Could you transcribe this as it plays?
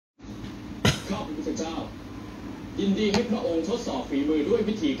ระพุทธเจ้ายินดีให้พระองค์ทดสอบฝีมือด้วย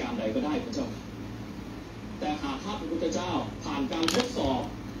วิธีการใดก็ได้พระเจ้าแต่หากข้าพระพุทธเจ้าผ่านการทดสอบ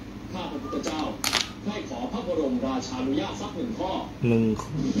ข้าพระพุทธเจ้าได้ขอพระบรมราชานุญาตสัก1 ข้อ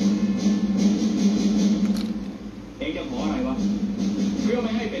เองจะขออะไรวะเพื่อไ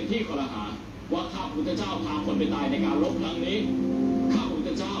ม่ให้เป็นที่ครหาว่าข้าพระพุทธเจ้าพาคนไปตายในการรบครั้งนี้ข้าพระพุทธ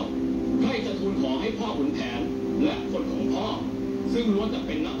เจ้าได้จะทูลขอให้พ่อขุนแผนและคนของพ่อซึ่งล้วนแต่เ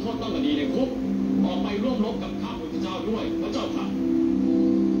ป็นนักโทษต้องคดีในคุกออกไปร่วมรบกับข้าพระพุทธเจ้าด้วยพระเจ้าค่ะ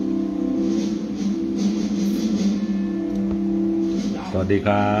สวัสดีค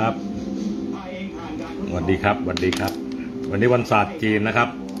รับสวัสดีครับสวัสดีครับวันนี้วันศาสตร์จีนนะครับ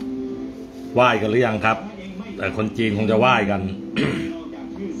ไหว้กันหรือยังครับแต่คนจีนคงจะไหว้กัน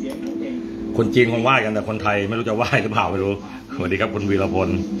คนจีนคงไหว้กันแต่คนไทยไม่รู้จะไหว้หรือเปล่าไม่รู้สวัสดีครับคุณวีรพล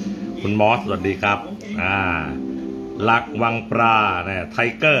คุณมอสสวัสดีครับลักวังปลาเนี่ยไท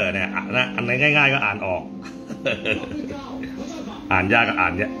เกอร์เนี่ยนะอันไหนง่ายๆก็อ่านออก อ่านยากก็อ่า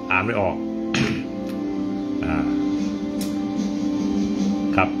นเนี่ยอ่านไม่ออก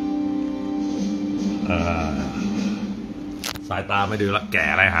ครับสายตาไม่ดีแล้วแก่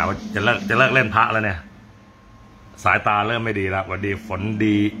อะไรหาว่าจะเลิกเล่นพระแล้วเนี่ยสายตาเริ่มไม่ดีแล้วสวัสดีฝน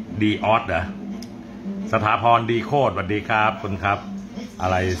ดีออสเหรอสถาพรดีโคตรสวัสดีครับคุณครับอะ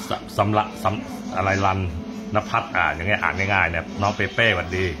ไรอะไรรันนภัสอย่างเงี้ยอ่านง่ายๆเนี่ยน้องเปเป้สวัส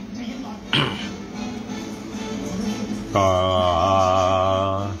ดี ก็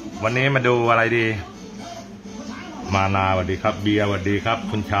วันนี้มาดูอะไรดีมานาสวัสดีครับเบียร์สวัสดีครับ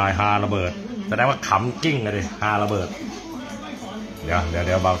คุณชายฮาระเบิดแสดงว่าขำกิ้งเลยฮาระเบิดเดี๋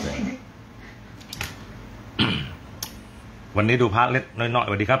ยวเบาเสียง วันนี้ดูพระเล็กน้อยๆส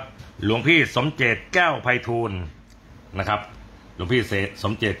วัสดีครับหลวงพี่สมเจตแก้วไพฑูรย์นะครับหลวงพี่ส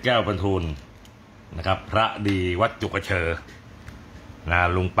มเจตแก้วไพฑูรย์นะครับพระดีวัดจุกเชอนะ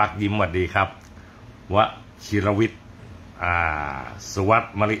ลุงปักยิ้มสวัสดีครับวชิรวิทย์สุวัต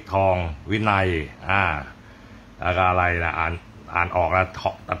มริทองวินัยอะไรนะอ่านออกแล้ว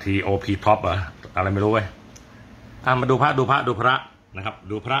ทีโอพีท็อปเหรออะไรไม่รู้เว้ยมาดูพระนะครับ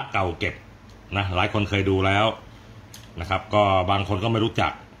ดูพระเก่าเก็บนะหลายคนเคยดูแล้วนะครับก็บางคนก็ไม่รู้จั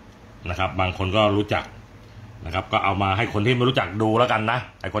กนะครับบางคนก็รู้จักนะครับก็เอามาให้คนที่ไม่รู้จักดูแล้วกันนะ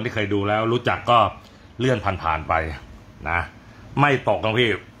ไอคนที่เคยดูแล้วรู้จักก็เลื่อนผ่านไปนะไม่ตกนะพี่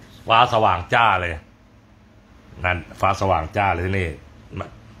ฟ้าสว่างจ้าเลยนั่นฟ้าสว่างจ้าเลยที่นี่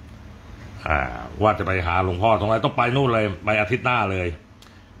ว่าจะไปหาหลวงพ่อตรงไหนต้องไปนู่นเลยไปอาทิตย์หน้าเลย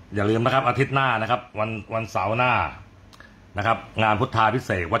อย่าลืมนะครับอาทิตย์หน้านะครับวันเสาร์หน้านะครับงานพุทธาภิเ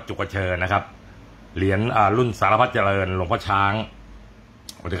ษกวัดจุกเชอนะครับเหรียญรุ่นสารพัดเจริญหลวงพ่อช้าง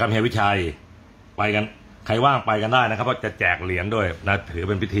สวัสดีครับเฮียวิชัยไปกันใครว่างไปกันได้นะครับเพราะจะแจกเหรียญด้วยนะถือเ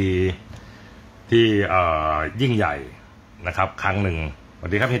ป็นพิธีที่ยิ่งใหญ่นะครับครั้งหนึ่งสวัส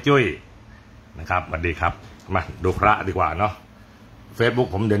ดีครับเฮียจุ้ยนะครับสวัสดีครับมาดูพระดีกว่าเนาะFacebook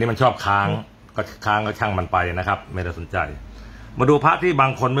ผมเดี๋ยวนี้มันชอบค้างก็ช่างมันไปนะครับไม่ได้สนใจมาดูพระที่บา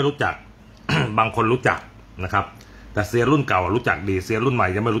งคนไม่รู้จัก บางคนรู้จักนะครับแต่เซียนรุ่นเก่ารู้จักดีเซียนรุ่นใหม่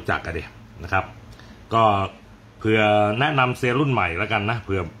ยังไม่รู้จักกันดินะครับก็เผื่อแนะนำเซียนรุ่นใหม่แล้วกันนะเ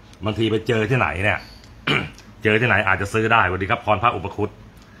ผื่อบางทีไปเจอที่ไหนเนี่ย เจอที่ไหนอาจจะซื้อได้สวัสดีครับพรพระอุปคุต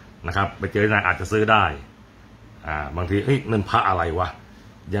นะครับไปเจอที่ไหนอาจจะซื้อได้บางทีเฮ้ยนั่นพระอะไรวะ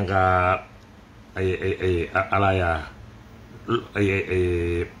ยังกับอะไร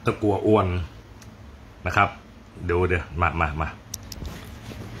ตะกั่วอ้วนนะครับดูเดี๋ยวมา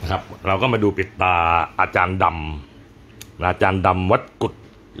นะครับเราก็มาดูปิดตาอาจารย์ดำวัดกุด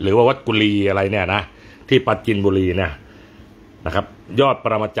หรือว่าวัดกุลีอะไรเนี่ยนะที่ปราจีนบุรีเนี่ยนะครับยอดป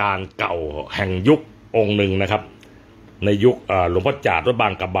รมาจารย์เก่าแห่งยุคองค์หนึ่งนะครับในยุคหลวงพ่อจาดวัดบา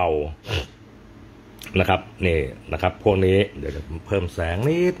งกระเบานะครับนี่นะครับพวกนี้เดี๋ยวเพิ่มแสง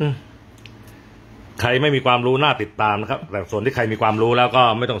นิดใครไม่มีความรู้น่าติดตามนะครับแต่ส่วนที่ใครมีความรู้แล้วก็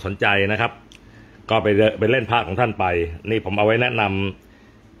ไม่ต้องสนใจนะครับก็ไปเล่นพระของท่านไปนี่ผมเอาไว้แนะน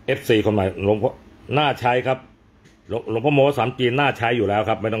ำ FC คนใหม่หลวงพ่อน่าใช้ครับหลวงพ่อโมสามจีนน่าใช้อยู่แล้ว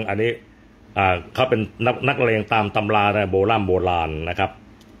ครับไม่ต้องอันนี้เขาเป็นนักเลงตามตำราโบราณนะครับ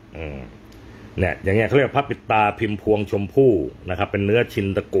เนี่ยอย่างเงี้ยเขาเรียกพระปิดตาพิมพ์พวงชมพู่นะครับเป็นเนื้อชิน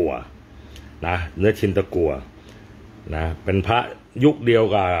ตะกั่วนะเนื้อชินตะกั่วนะเป็นพระยุคเดียว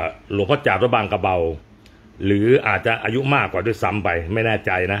กับหลวงพ่อจาดวัดบางกระเบาหรืออาจจะอายุมากกว่าด้วยซ้ำไปไม่แน่ใ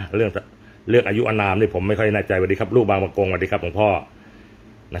จนะเรื่องอายุอานามนี่ผมไม่ค่อยแน่ใจสวัสดีครับลูกบางประกงสวัสดีครับหลวงพ่อ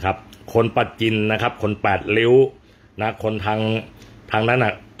นะครับคนปัจจินนะครับคน8 ริ้วนะคนทางนั้นน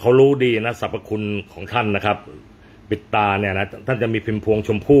ะเขารู้ดีนะสรรพคุณของท่านนะครับปิดตาเนี่ยนะท่านจะมีพิมพ์พวงช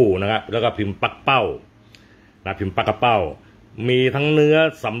มพู่นะครับแล้วก็พิมพ์ปักเป้านะพิมพ์ปักกระเป้ามีทั้งเนื้อ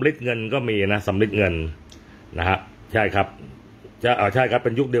สำริดเงินก็มีนะสำริดเงินนะฮะใช่ครับใช่ครับเ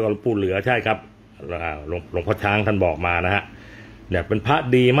ป็นยุคเดียวกับปู่เหลือใช่ครับ หลวงพ่อช้างท่านบอกมานะฮะเนี่ยเป็นพระ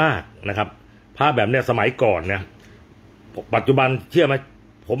ดีมากนะครับพระแบบเนี้ยสมัยก่อนเนี่ยปัจจุบันเชื่อไหม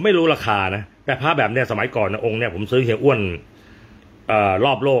ผมไม่รู้ราคานะแต่พระแบบเนี้ยสมัยก่อนนะองค์เนี่ยผมซื้อเฮียอ้วนร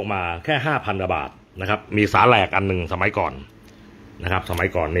อบโลกมาแค่5,000 บาทนะครับมีสาแหลกอันหนึ่งสมัยก่อนนะครับสมัย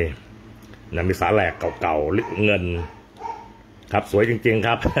ก่อนนี่นะมีสาแหลกเก่าๆเงินครับสวยจริงๆค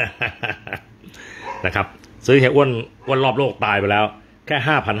รับ นะครับซื้อเฮียอ้วนรอบโลกตายไปแล้วแค่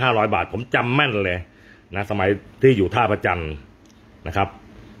5,500 บาทผมจำแม่นเลยนะสมัยที่อยู่ท่าพระจันทร์นะครับ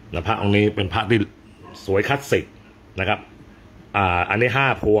พระองค์นี้เป็นพระที่สวยคลาสสิกนะครับอันนี้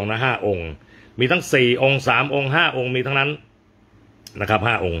5 พวงนะ5 องค์มีทั้ง4 องค์3 องค์5 องค์มีทั้งนั้นนะครับ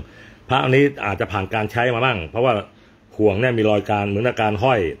5 องค์พระองค์นี้อาจจะผ่านการใช้มาบ้างเพราะว่าห่วงเนี่ยมีรอยการเหมือนการ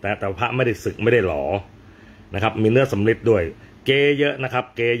ห้อยแต่พระไม่ได้สึกไม่ได้หลอนะครับมีเนื้อสำริดด้วยเกเยอะนะครับ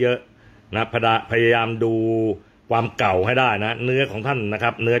เกเยอะนะพยายามดูความเก่าให้ได้นะเนื้อของท่านนะค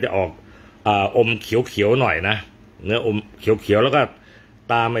รับเนื้อจะออกอมเขียวๆหน่อยนะเนื้ออมเขียวๆแล้วก็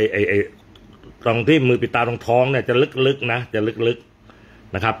ตามไอตรงที่มือปิดตาตรงท้องเนี่ยจะลึกๆนะจะลึก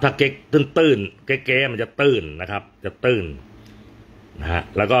ๆนะครับถ้าเก๊กตื้นๆเก๊มันจะตื้นนะครับจะตื้นนะฮะ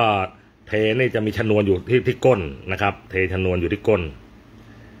แล้วก็เทนี่จะมีชนวนอยู่ที่ก้นนะครับเทชนวนอยู่ที่ก้น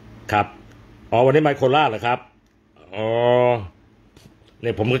ครับวันนี้ไมโครล่าเหรอครับเ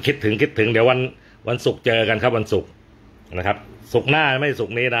นี่ยผมก็คิดถึงเดี๋ยววันศุกร์เจอกันครับวันศุกร์นะครับศุกร์หน้าไม่ศุ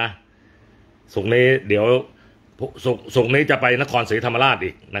กร์นี้นะศุกร์นี้เดี๋ยวศุกร์นี้จะไปนครศรีธรรมราช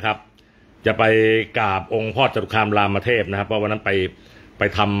อีกนะครับจะไปกราบองค์พ่อจตุคามรามเทพนะครับเพราะวันนั้นไป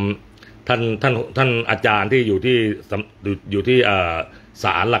ทำท่านอาจารย์ที่อยู่ที่ศ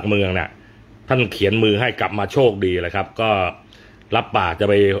าลหลักเมืองเนี่ยท่านเขียนมือให้กลับมาโชคดีเลยครับก็รับปากจะ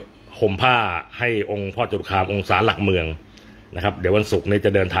ไปห่มผ้าให้องค์พ่อจตุคามองค์ศาลหลักเมืองนะครับเดี๋ยววันศุกร์นี้จ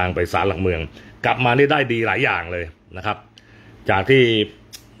ะเดินทางไปศาลหลักเมืองกลับมานี่ได้ดีหลายอย่างเลยนะครับจากที่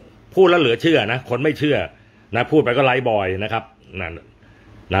พูดแล้วเหลือเชื่อนะคนไม่เชื่อนะพูดไปก็ไลฟ์บอยนะครับ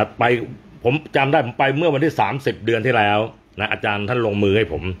นะไปผมจำได้ผมไปเมื่อวันที่30 เดือนที่แล้วนะอาจารย์ท่านลงมือให้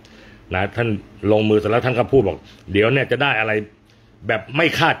ผมนะท่านลงมือเสร็จแล้วท่านก็พูดบอกเดี๋ยวเนี่ยจะได้อะไรแบบไม่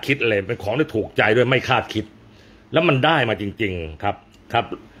คาดคิดเลยเป็นของที่ถูกใจด้วยไม่คาดคิดแล้วมันได้มาจริงๆครับ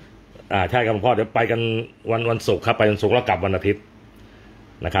ใช่ครับหลวงพ่อเดี๋ยวไปกันวันศุกร์ครับไปวันศุกร์แล้วกลับวันอาทิตย์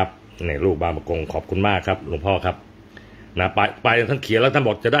นะครับลูกบางประกงขอบคุณมากครับหลวงพ่อครับนะไปท่านเขียนแล้วท่านบ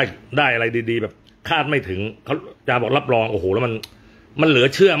อกจะได้อะไรดีๆแบบคาดไม่ถึงเขาอาจารย์บอกรับรองโอ้โหแล้วมันเหลือ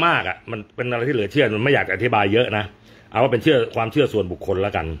เชื่อมากอ่ะมันเป็นอะไรที่เหลือเชื่อมันไม่อยากอธิบายเยอะนะเอาว่าเป็นความเชื่อส่วนบุคคลแล้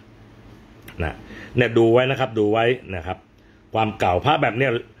วกันนะเนี่ยดูไว้นะครับดูไว้นะครับความเก่าพระแบบเนี้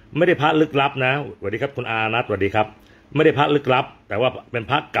ยไม่ได้พระลึกลับนะสวัสดีครับคุณอานัทสวัสดีครับไม่ได้พระลึกลับแต่ว่าเป็น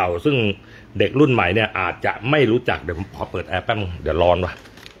พระเก่าซึ่งเด็กรุ่นใหม่เนี่ยอาจจะไม่รู้จักเดี๋ยวผมขอเปิดแอร์แป๊บนึงเดี๋ยวร้อนว่ะ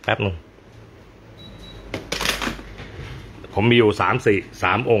แป๊บนึงผมมีอยู่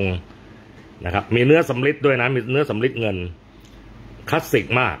3 องค์นะครับมีเนื้อสำริดด้วยนะมีเนื้อสำริดเงินคลาสสิก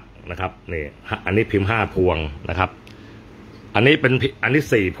มากนะครับนี่อันนี้พิมพ์5 พวงนะครับอันนี้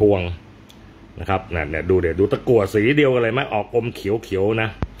4 พวงนะครับเนี่ยดูตะกั่วสีเดียวกันเลยไหมออกอมเขียวนะ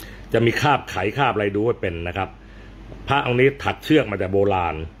จะมีคราบไขคราบอะไรดูให้เป็นนะครับพระองค์นี้ถักเชือกมาแต่โบรา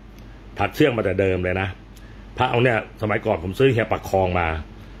ณถักเชือกมาแต่เดิมเลยนะพระองค์เนี่ยสมัยก่อนผมซื้อเฮียปักคลองมา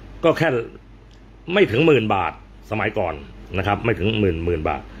ก็แค่ไม่ถึง10,000 บาทสมัยก่อนนะครับไม่ถึงหมื่น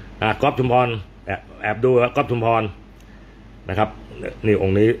บาทก๊อฟชุมพรแอบดูก๊อฟชุมพรนะครับนี่อ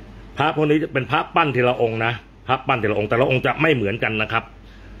งค์นี้พระพวกนี้จะเป็นพระปั้นทีละองค์นะพระปั้นทีละองค์แต่ละองค์จะไม่เหมือนกันนะครับ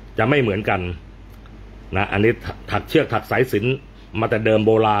จะไม่เหมือนกันนะอันนี้ถักเชือกถักสายสิญจน์มาแต่เดิมโ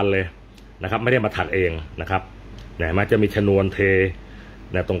บราณเลยนะครับไม่ได้มาถักเองนะครับเนี่ยมันจะมีชนวนเท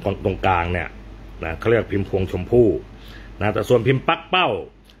เนี่ยตรงกลางเนี่ยนะเขาเรียกพิมพ์พวงชมพู่นะแต่ส่วนพิมพ์ปักเป้า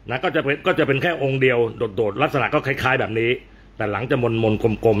นะก็จะเป็นแค่องค์เดียวโดดลักษณะก็คล้ายๆแบบนี้แต่หลังจะมน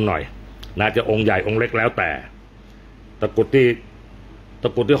กลมๆหน่อยนะจะองค์ใหญ่องค์เล็กแล้วแต่ตะกุด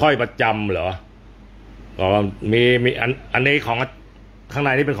ที่ห้อยประจำเหรอก็มีอันนี้ของข้างใน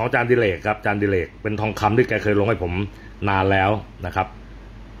นี่เป็นของอาจารย์ดิเลกครับอาจารย์ดิเลกเป็นทองคำที่แกเคยลงให้ผมนานแล้วนะครับ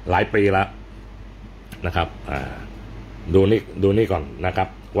หลายปีแล้วนะครับดูนี่ก่อนนะครับ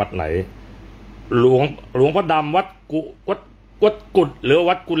วัดไหนหลวงพ่อดำวัดกุดหรือ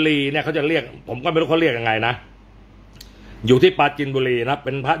วัดกุลีเนี่ยเขาจะเรียกผมก็ไม่รู้เขาเรียกยังไงนะอยู่ที่ปราจีนบุรีนะเ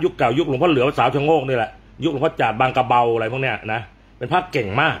ป็นพระยุคเก่ายุคหลวงพ่อเหลือสาวชะโงกนี่แหละยุคหลวงพ่อจาดบางกระเบาอะไรพวกเนี้ยนะเป็นพระเก่ง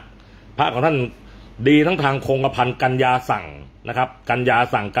มากพระของท่านดีทั้งทางคงกระพันกัญญาสั่งนะครับกัญญา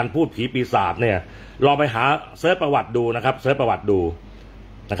สั่งการพูดผีปีศาจเนี่ยลองไปหาเสิร์ชประวัติดูนะครับเสิร์ชประวัติดู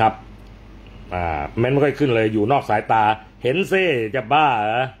นะครับแม้ไม่ค่อยขึ้นเลยอยู่นอกสายตาเห็นเซ่จะบ้าเห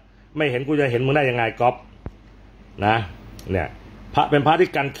รอไม่เห็นกูจะเห็นมึงได้ยังไงก๊อฟนะเนี่ยพระเป็นพระที่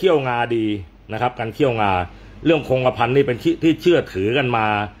กันเขี้ยวงาดีนะครับกันเขี้ยวงาเรื่องคงกระพันนี่เป็นที่เชื่อถือกันมา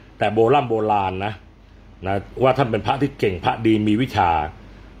แต่โบราณนะว่าท่านเป็นพระที่เก่งพระดีมีวิชา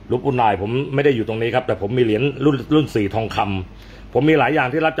หลวงปู่นายผมไม่ได้อยู่ตรงนี้ครับแต่ผมมีเหรียญรุ่น4ทองคำผมมีหลายอย่าง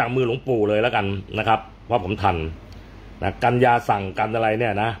ที่รับจากมือหลวงปู่เลยแล้วกันนะครับว่าผมทันนะกันยาสั่งกันอะไรเนี่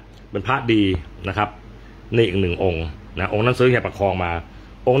ยนะเป็นพระดีนะครับนี่อีก1 องค์นะองค์นั้นซื้อเฮียประคองมา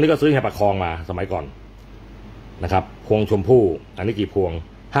องค์นี้ก็ซื้อเฮียประคองมาสมัยก่อนนะครับพวงชมพู่อันนี้กี่พวง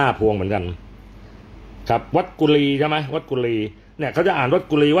5 พวงเหมือนกันครับวัดกุลีใช่ไหมวัดกุลีเนี่ยเขาจะอ่านวัด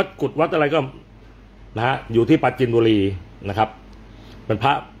กุลีวัดกุดวัดอะไรก็นะฮะอยู่ที่ปราจีนบุรีนะครับเป็นพร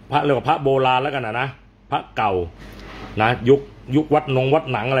ะเรียกว่าพระโบราณแล้วกันนะพระเก่านะยุควัด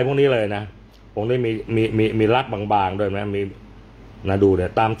หนังอะไรพวกนี้เลยนะองค์นี้มีลักบางๆด้วยนะมีนะดูเนี่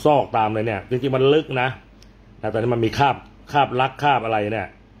ยตามซอกตามเลยเนี่ยจริงๆมันลึกนะแต่ตอนนี้มันมีคราบลักคราบอะไรเนี่ย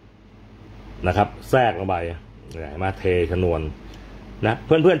นะครับแทรกลงไปมาเทชนวนนะเ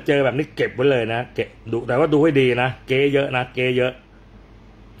พื่อนๆเจอแบบนี้เก็บไว้เลยนะเก็บดูแต่ว่าดูให้ดีนะเก๋เยอะนะเก๋เยอะ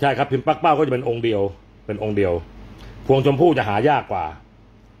ใช่ครับพิมพ์ปักเป้าก็จะเป็นองค์เดียวพวงชมพู่จะหายากกว่า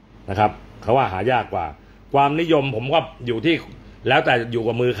นะครับเขาว่าหายากกว่าความนิยมผมว่าอยู่ที่แล้วแต่อยู่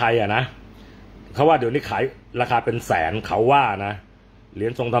กับมือใครนะเขาว่าเดี๋ยวนี้ขายราคาเป็นแสนเขาว่านะเหรีย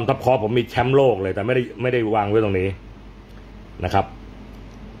ญทรงธรรมทับคอผมมีแชมป์โลกเลยแต่ไม่ได้วางไว้ตรงนี้นะครับ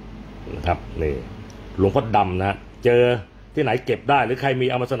นี่หลวงพ่อดำนะเจอที่ไหนเก็บได้หรือใครมี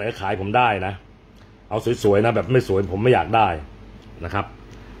เอามาเสนอขายผมได้นะเอาสวยๆนะแบบไม่สวยผมไม่อยากได้นะครับ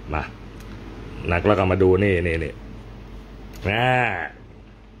มาแล้วก็มาดูนี่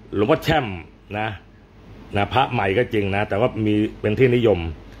หลวงพ่อแช่มนะพระใหม่ก็จริงนะแต่ว่ามีเป็นที่นิยม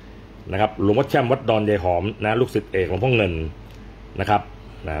นะครับหลวงพ่อแช่มวัดดอนยายหอมนะลูกศิษย์เอกหลวงพ่อเงินนะครับ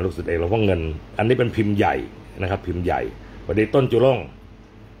ลูกศิษย์เอกหลวงพ่อเงินอันนี้เป็นพิมพ์ใหญ่นะครับพิมพ์ใหญ่พอดีต้นจุล่ง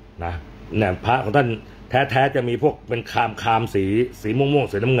นะเนี่ยพระของท่านแท้ๆจะมีพวกเป็นคามสีม่วง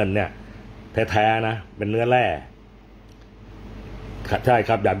สีน้ำเงินเนี่ยแท้ๆนะเป็นเนื้อแร่ใช่ค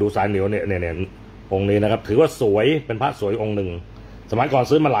รับอยากดูสายเหนียวเนี่ยองค์นี้นะครับถือว่าสวยเป็นพระสวยองค์หนึ่งสมัยก่อน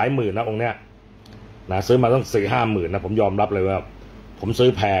ซื้อมาหลายหมื่นนะองค์เนี้ยนะซื้อมาตั้ง4-5 หมื่นนะผมยอมรับเลยว่าผมซื้อ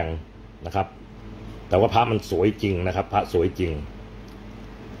แพงนะครับแต่ว่าพระมันสวยจริงนะครับพระสวยจริง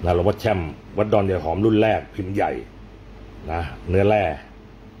นะหลวงพ่อแช่มวัดดอนยายหอมรุ่นแรกพิมพ์ใหญ่นะเนื้อแร่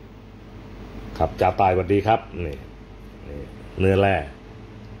ครับจ่าตายสวัสดีครับนี่เนื้อแร่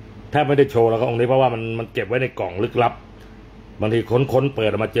แทบไม่ได้โชว์แล้วก็องค์นี้เพราะว่ามันเก็บไว้ในกล่องลึกลับบางทีค้นเปิด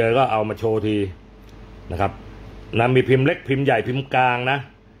ออกมาเจอก็เอามาโชว์ทีนะครับนะมีพิมพ์เล็กพิมพ์ใหญ่พิมพ์กลางนะ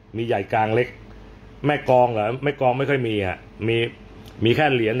มีใหญ่กลางเล็กแม่กองเหรอแม่กองไม่ค่อยมีอ่ะมีแค่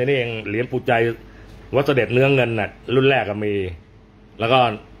เหรียญนี่เองเหรียญปูใจวัดเสด็จเนื้อเงินน่ะรุ่นแรกก็มีแล้วก็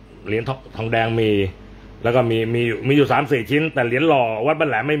เหรียญทองแดงมีแล้วก็มีอยู่3-4 ชิ้นแต่เหรียญหล่อวัดบ้าน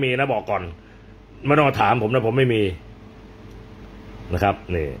แหลมไม่มีนะบอกก่อนไม่ต้องมาถามผมนะผมไม่มีนะครับ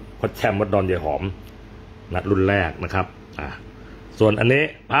นี่พ่อแช่มวัดดอนยายหอมนะรุ่นแรกนะครับส่วนอันนี้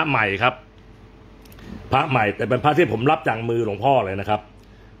พระใหม่ครับพระใหม่แต่เป็นพระที่ผมรับจากมือหลวงพ่อเลยนะครับ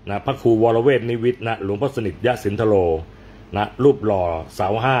พระครูวรเวทนิวิทย์นะหลวงพ่อสนิทยะสินทโลนะรูปหล่อเสา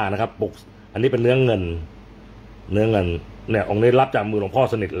5นะครับปกอันนี้เป็นเนื้อเงินเนี่ยองค์นี้รับจากมือหลวงพ่อ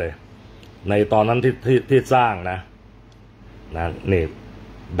สนิทเลยในตอนนั้นที่สร้างนะนี่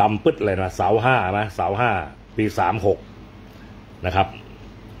ดำปึ๊ดเลยนะเสา5นะเสา5ปี36นะครับ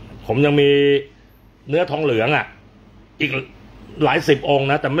ผมยังมีเนื้อทองเหลืองอีกหลาย10 องค์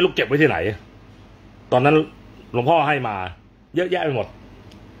นะแต่ไม่รู้เก็บไว้ที่ไหนตอนนั้นหลวงพ่อให้มาเยอะแยะไปหมด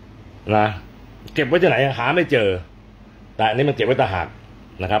นะเก็บไว้ที่ไหนหาไม่เจอแต่อันนี้มันเก็บไว้ต่างหาก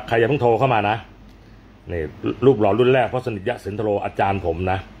นะครับใครอย่าเพิ่งโทรเข้ามานะนี่รูปหล่อรุ่นแรกพระสนิทยะสินทโลอาจารย์ผม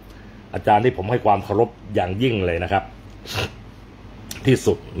นะอาจารย์ที่ผมให้ความเคารพอย่างยิ่งเลยนะครับที่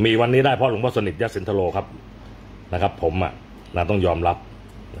สุดมีวันนี้ได้เพราะหลวงพ่อสนิทยะสินทโลครับนะครับผมต้องยอมรับ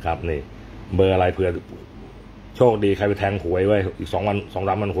นะครับนี่เบอร์อะไรเผื่อโชคดีใครไปแทงหวยไว้อีก2 วัน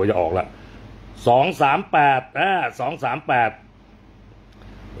 2-3 วันหวยจะออกละ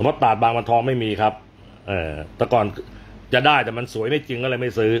238 หลวงพ่อตาดบางวันทองไม่มีครับแต่ก่อนจะได้แต่มันสวยไม่จริงก็เลยไ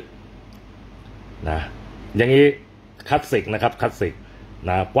ม่ซื้อนะอย่างนี้คลาสสิกนะครับคลาสสิก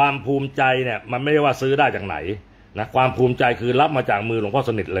นะความภูมิใจเนี่ยมันไม่ได้ว่าซื้อได้จากไหนนะความภูมิใจคือรับมาจากมือหลวงพ่อ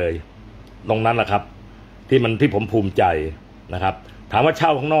สนิทเลยตรงนั้นแหละครับที่ผมภูมิใจนะครับถามว่าเช่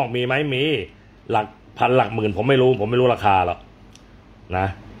าข้างนอกมีไหมมีหลักพันหลักหมื่นผมไม่รู้ราคาหรอกนะ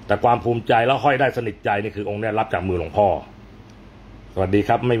แต่ความภูมิใจแล้วห้อยได้สนิทใจนี่คือองค์นี้รับจากมือหลวงพ่อสวัสดีค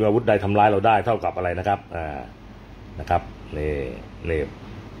รับไม่มีอาวุธใดทำร้ายเราได้เท่ากับอะไรนะครับนะครับนี่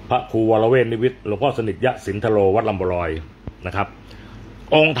พระครูวรเวทนิวิทย์หลวงพ่อสนิทยะสินทโลวัดลำบลอยนะครับ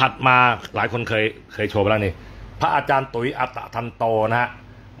องค์ถัดมาหลายคนเคยโชว์ไปแล้วนี่พระอาจารย์ตุ๋ยอัตตทันโตนะฮะ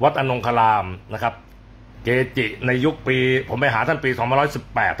วัดอนงคารามนะครับเกจิในยุคปีผมไปหาท่านปี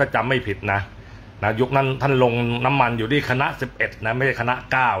2518ถ้าจำไม่ผิดนะ นะยุคนั้นท่านลงน้ำมันอยู่ที่คณะ11นะไม่ใช่คณะ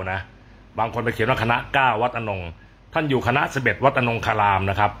9นะบางคนไปเขียนว่าคณะ9วัดอนงท่านอยู่คณะ11วัดอนงคาราม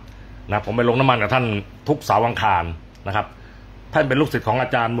นะครับนะผมไปลงน้ำมันกับท่านทุกเสาร์อังคารนะครับท่านเป็นลูกศิษย์ของอา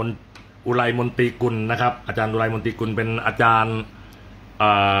จารย์อุไรมนตรีกุลนะครับอาจารย์อุไรมนตรีกุลเป็นอาจารย์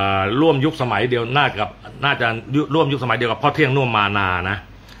ร่วมยุคสมัยเดียวน่าจะร่วมยุคสมัยเดียวกับพ่อเที่ยงนุ่มมานานะ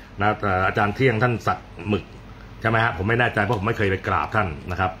อาจารย์เที่ยงท่านสักหมึกใช่ไหมฮะผมไม่แน่ใจเพราะผมไม่เคยไปกราบท่าน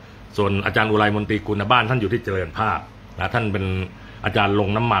นะครับส่วนอาจารย์อุไรมนตรีกุลบ้านท่านอยู่ที่เจริญภาพนะท่านเป็นอาจารย์ลง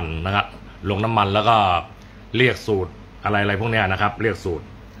น้ำมันนะครับลงน้ำมันแล้วก็เรียกสูตรอะไรพวกนี้นะครับเรียกสูตร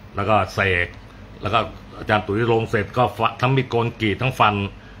แล้วก็เสกแล้วก็อาจารย์ตุ๋ยลงเสร็จก็ทั้งมีโกนกรีดทั้ง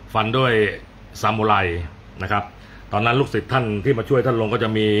ฟันด้วยซามูไรนะครับตอนนั้นลูกศิษย์ท่านที่มาช่วยท่านลงก็จะ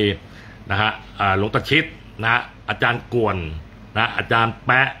มีนะฮะหลวงตาชิดนะฮะอาจารย์กวนนะอาจารย์แ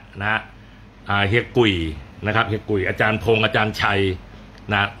ปะนะฮะเฮียกุยนะครับเฮียกุยอาจารย์พงษ์อาจารย์ชัย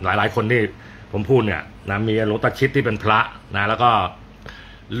นะหลายคนที่ผมพูดเนี่ยนะมีหลวงตาชิดที่เป็นพระนะแล้วก็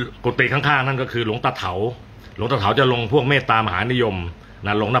กุฏิข้างๆนั่นก็คือหลวงตาเถาจะลงพวกเมตตามหานิยมน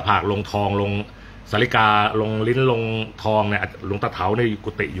ะลงหน้าผากลงทองลงสาริกาลงลิ้นลงทองเนี่ยหลวงตาเถาใน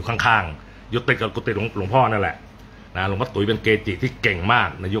กุฏิอยู่ข้างๆอยู่ติดกับกุฏิหลวงพ่อนั่นแหละนะหลวงพ่อตุ๋ยเป็นเกจิที่เก่งมาก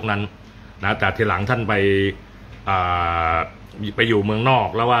ในยุคนั้นนะแต่ทีหลังท่านไปอยู่เมืองนอก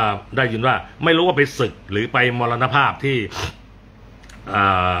แล้วว่าได้ยินว่าไม่รู้ว่าไปศึกหรือไปมรณภาพที่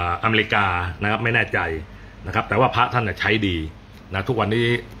อเมริกานะครับไม่แน่ใจนะครับแต่ว่าพระท่านใช้ดีนะทุกวันนี้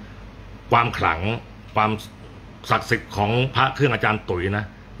ความขลังความศักดิ์สิทธิ์ของพระเครื่องอาจารย์ตุ๋ยนะ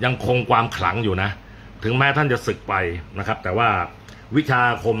ยังคงความขลังอยู่นะถึงแม้ท่านจะศึกไปนะครับแต่ว่าวิชา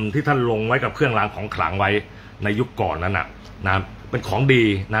อาคมที่ท่านลงไว้กับเครื่องรางของขลังไว้ในยุคก่อนนั้นนะเป็นของดี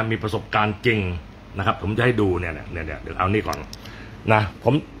นะมีประสบการณ์จริงนะครับผมจะให้ดูเนี่ยเดี๋ยวเอานี่ก่อนนะผ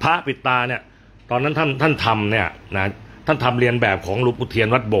มพระปิดตาเนี่ยตอนนั้นท่านทำเนี่ยนะท่านทำเรียนแบบของหลวงปู่เทียน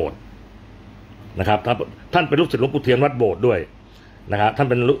วัดโบสถ์นะครับท่านเป็นลูกศิษย์หลวงปู่เทียนวัดโบสถ์ด้วยนะครับท่าน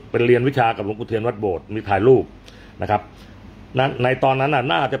เป็นเรียนวิชากับหลวงปู่เทียนวัดโบสถ์มีถ่ายรูปนะครับในตอนนั้น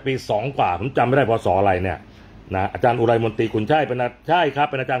น่าจะปี2กว่าผมจำไม่ได้พศอะไรเนี่ยนะอาจารย์อุไรมนตรีกุลใช่ครับ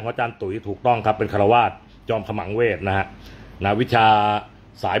เป็นอาจารย์ของอาจารย์ตุ๋ยถูกต้องครับเป็นฆราวาสจอมขมังเวทนะฮะวิชา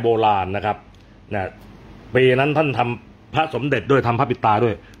สายโบราณนะครับนะปีนั้นท่านทำพระสมเด็จด้วยทำพระปิดตาด้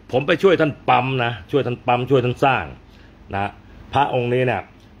วยผมไปช่วยท่านปั๊มนะช่วยท่านปั๊มช่วยท่านสร้างนะพระองค์นี้เนี่ย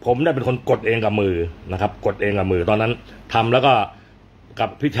ผมได้เป็นคนกดเองกับมือนะครับกดเองกับมือตอนนั้นทำแล้วก็กับ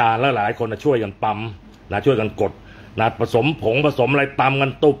พิชาและหลายคนช่วยกันปั๊มนะช่วยกันกดนะผสมผงผสมอะไรตำกั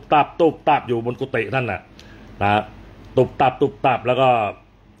นตุบตับอยู่บนกุฏิท่านนะตุบตับแล้วก็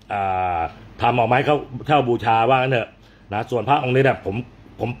ทำออกมาให้เขาเช่าบูชาว่างั้นเถอะนะส่วนพระองค์นี้เนี่ย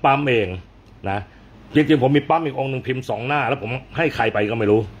ผมปั๊มเองนะจริงๆผมมีปั๊มอีกองค์หนึ่งพิมพ์2 หน้าแล้วผมให้ใครไปก็ไม่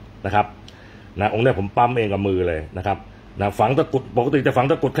รู้นะครับนะองค์นี้ผมปั๊มเองกับมือเลยนะครับนะฝังตะกุดปกติจะฝัง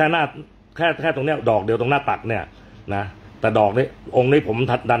ตะกุดแค่หน้าแค่ตรงเนี้ยดอกเดียวตรงหน้าตักเนี่ยนะแต่ดอกนี้องค์นี้ผม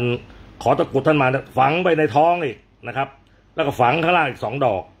ดันขอตะกุดท่านมาฝังไปในท้องอีกนะครับแล้วก็ฝังข้างล่างอีก2 ด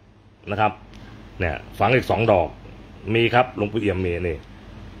อกนะครับเนี่ยฝังอีก2 ดอกมีครับหลวงปู่เอี่ยมมี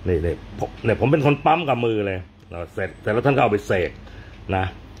นี่ผมเป็นคนปั๊มกับมือเลยเสร็จแต่แล้วท่านก็เอาไปเสกนะ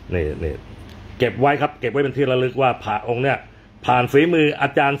นี่เก็บไว้ครับเก็บไว้เป็นที่ระลึกว่าผ่าองค์เนี่ยผ่านฝีมืออา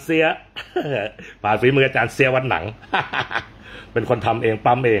จารย์เสีย ผ่านฝีมืออาจารย์เสียวันหนัง เป็นคนทำเอง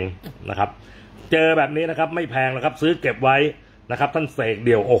ปั๊มเองนะครับเจอแบบนี้นะครับไม่แพงนะครับซื้อเก็บไว้นะครับท่านเสกเ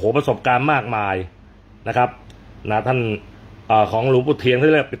ดี่ยวโอ้โหประสบการณ์มากมายนะครับนะท่านของหลวงปู่เทียน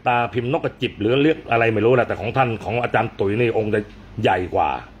ที่เรียกปิดตาพิมพ์นกกระจิบหรือเรียกอะไรไม่รู้แหละแต่ของท่านของอาจารย์ตุ๋ยนี่องค์จะใหญ่กว่า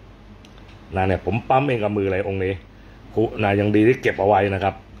นะเนี่ยผมปั๊มเองกับมือเลยองค์นี้นะยังดีที่เก็บเอาไว้นะค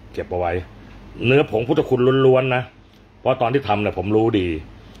รับเก็บเอาไว้เนื้อผงพุทธคุณล้วนๆนะเพราะตอนที่ทำเนี่ยผมรู้ดี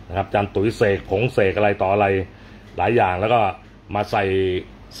นะครับอาจารย์ตุ๋ยเสกผงเสกอะไรต่ออะไรหลายอย่างแล้วก็มาใ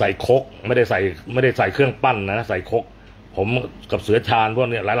ส่ครกไม่ได้ใส่เครื่องปั้นนะใส่ครกผมกับเสือชาญพวก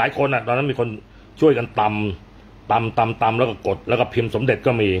นี้หลายคนตอนนั้นมีคนช่วยกันตำแล้วก็กดแล้วก็พิมพ์สมเด็จ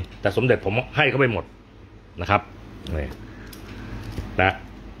ก็มีแต่สมเด็จผมให้เขาไปหมดนะครับนี่นะ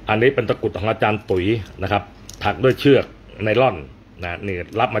อันนี้เป็นตะกุดของอาจารย์ตุ๋ยนะครับถักด้วยเชือกไนล่อนนะนี่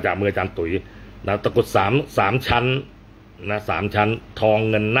รับมาจากมืออาจารย์ตุ๋ยนะตะกุด3 ชั้นนะ3 ชั้นทอง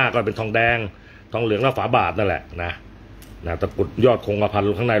เงินหน้าก็เป็นทองแดงทองเหลืองแล้วฝาบาทนั่นแหละนะตะกุดยอดคงกระพัน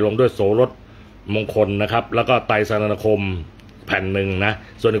ข้างในลงด้วยโสรสมงคลนะครับแล้วก็ไตรสรณคมแผ่นหนึ่งนะ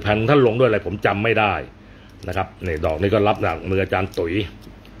ส่วนอีกแผ่นท่านลงด้วยอะไรผมจำไม่ได้นะครับนี่ดอกนี้ก็รับจากมืออาจารย์ตุ๋ย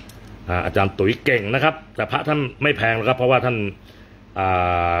อาจารย์ตุ๋ยเก่งนะครับแต่พระท่านไม่แพงนะครับเพราะว่าท่าน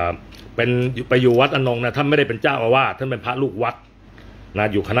เป็นไปอยู่วัดอนงนะท่านไม่ได้เป็นเจ้าอาวาสท่านเป็นพระลูกวัดนะ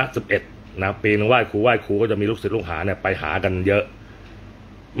อยู่คณะ11นะปีนึงไหว้ครูก็จะมีลูกศิษย์ลูกหาเนี่ยไปหากันเยอะ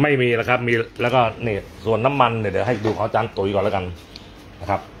ไม่มีแล้วครับมีแล้วก็นี่ส่วนน้ำมันเนี่ยเดี๋ยวให้ดูของอาจารย์ตุ๋ยก่อนแล้วกันนะ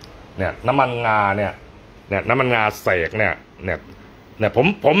ครับ เนี่ยน้ำมันงาเนี่ยน้ำมันงาเสกเนี่ยผ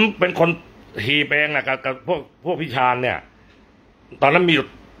มเป็นคนฮีบเองนะกับพวกพิชานเนี่ยตอนนั้นมีอยู่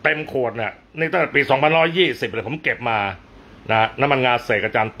เต็มขวดเนี่ยนี่ตั้งแต่ปี2520เลยผมเก็บมานะน้ำมันงาเสกอ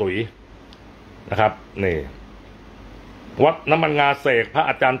าจารย์ตุ๋ยนะครับนี่วัดน้ำมันงาเสกพระ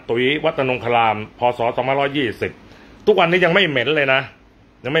อาจารย์ตุ๋ยวัดนงครามพศ2520ทุกวันนี้ยังไม่เหม็นเลยนะ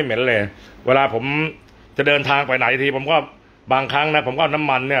ยังไม่เหม็นเลยเวลาผมจะเดินทางไปไหนทีผมก็บางครั้งนะผมก็น้ำ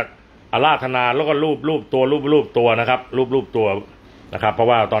มันเนี่ยอาราธนาแล้วก็รูปตัวนะครับรูปตัวนะครับเพราะ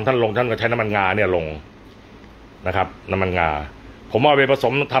ว่าตอนท่านลงท่านก็ใช้น้ำมันงาเนี่ยลงนะครับน้ำมันงาผมเอาไปผส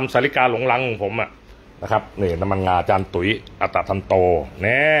มทำสาริกาหลงลังของผมนะครับนี่น้ำมันงาอาจารย์ตุ๋ยอัตทันโตแ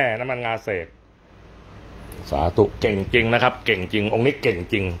น่น้ำมันงาเสกสาธุเก่งจริงนะครับเก่งจริงองค์นี้เก่ง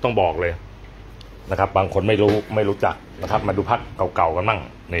จริงต้องบอกเลยนะครับบางคนไม่รู้จักนะครับมาดูพักเก่าๆกันมั่ง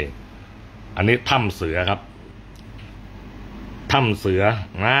นี่อันนี้ถ้ำเสือครับถ้ำเสือ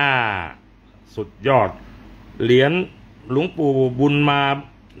สุดยอดเหรียญหลวงปู่บุญมา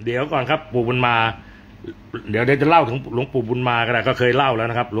เดี๋ยวก่อนครับปู่บุญมาเดี๋ยวจะเล่าถึงหลวงปู่บุญมาก็ได้ก็เคยเล่าแล้ว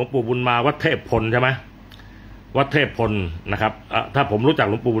นะครับหลวงปู่บุญมาวัดเทพพลใช่ไหมวัดเทพพลนะครับถ้าผมรู้จัก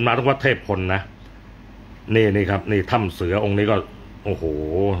หลวงปู่บุญมาต้องวัดเทพพลนะนี่ครับนี่ถ้ำเสือองค์นี้ก็โอ้โห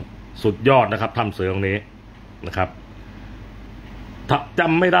สุดยอดนะครับถ้ำเสือองค์นี้นะครับจ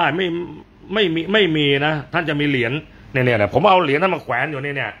ำไม่ได้ไม่มีนะท่านจะมีเหรียญเนี่ยผมเอาเหรียญนั้นมาแขวนอยู่เ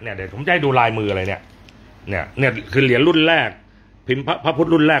นี่ยเดี๋ยวผมจะให้ดูลายมืออะไรเนี่ยคือเหรียญรุ่นแรกพิมพ์พระพุทธ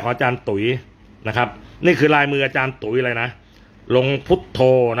รุ่นแรกของอาจารย์ตุ๋ยนะครับนี่คือลายมืออาจารย์ตุ๋ยเลยนะลงพุทโธ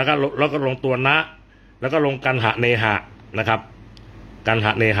นะครับแล้วก็ลงตัวนะแล้วก็ลงกันหะเนหะนะครับกันห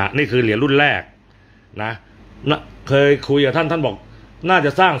ะเนหะนี่คือเหรียญรุ่นแรกนะเคยคุยกับท่านบอกน่าจ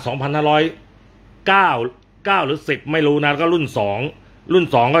ะสร้าง2509หรือ10ไม่รู้นะก็รุ่น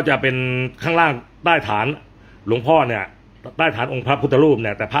2ก็จะเป็นข้างล่างใต้ฐานหลวงพ่อเนี่ยใต้ฐานองค์พระพุทธรูปเ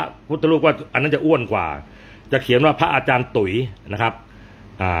นี่ยแต่พระพุทธรูปว่าอันนั้นจะอ้วนกว่าจะเขียนว่าพระอาจารย์ตุ๋ยนะครับ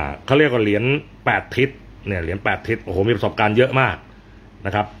เขาเรียกว่าเหรียญ8ทิศเนี่ยเหรียญ8ทิศโอ้โหมีประสบการณ์เยอะมากน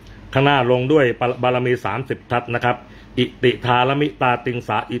ะครับข้างหน้าลงด้วยบารมี30ทัศนะครับอิติทารมิตาติงส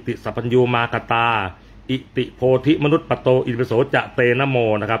าอิติสัพพัญญูมาคตาอิติโพธิมนุษย์ปโตอิติปิโสจะเตนะโม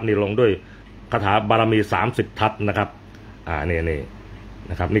นะครับนี่ลงด้วยคาถาบารมี30ทัศนะครับนี่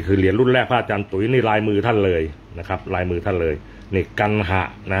นะครับนี่คือเหรียญรุ่นแรกพระอาจารย์ตุ๋ยนี่ลายมือท่านเลยนะครับลายมือท่านเลยนี่กันหะ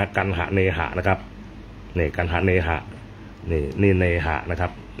นะกันหะเนหะนะครับนี่กันหะเนหะนี่เนหะนะครั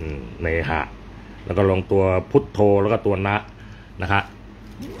บเนหะแล้วก็ลงตัวพุทโธแล้วก็ตัวนะครับ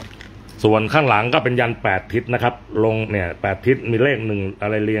ส่วนข้างหลังก็เป็นยัน8ทิศนะครับลงเนี่ย8ทิศมีเลข1อะ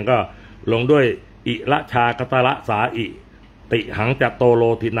ไรเรียงก็ลงด้วยอิละชากตระสาอิติหังจโตโล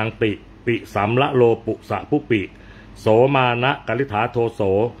ทินังติปิสัมละโลปุสะปุปิโสมานะกลิฐาโทโส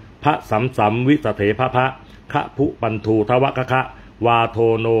พระสัมวิสเถพะคะพุปันทูทวะคะวาโท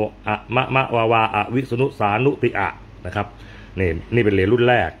โนอะมะวาอะวิสนุสานุติอะนะครับนี่เป็นเหรียญรุ่น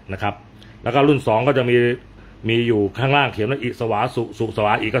แรกนะครับแล้วก็รุ่น2ก็จะมีอยู่ข้างล่างเขียนว่าอิสวาสุสว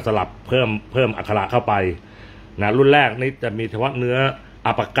าอีก็สลับเพิ่มอักขระเข้าไปนะรุ่นแรกนี่จะมีเฉพาะเนื้อ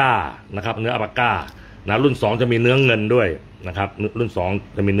อัปก้านะครับเนื้ออัปก้านะรุ่น2จะมีเนื้อเงินด้วยนะครับรุ่น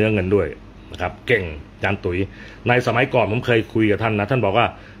2จะมีเนื้อเงินด้วยนะครับเก่งอาจารย์ตุ๋ยในสมัยก่อนผมเคยคุยกับท่านนะท่านบอกว่า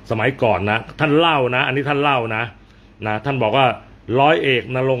สมัยก่อนนะท่านเล่านะอันนี้ท่านเล่านะท่านบอกว่าร้อยเอก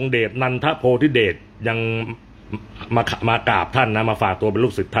นรงเดชนันทโพธิเดชยังมากราบท่านนะมาฝากตัวเป็นลู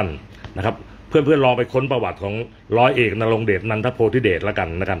กศิษย์ท่านนะครับเพื่อนลองไปค้นประวัติของร้อยเอกนรงเดชนันทโพธิเดชแล้วกัน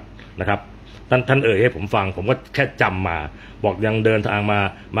นะครับท่านเอ่ยให้ผมฟังผมก็แค่จำมาบอกยังเดินทางม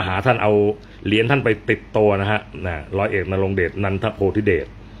าหาท่านเอาเหรียญท่านไปติดตัวนะฮะร้อยเอกนรงเดชนันทโพธิเดช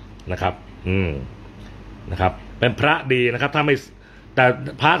นะครับนะครับเป็นพระดีนะครับถ้าไม่แต่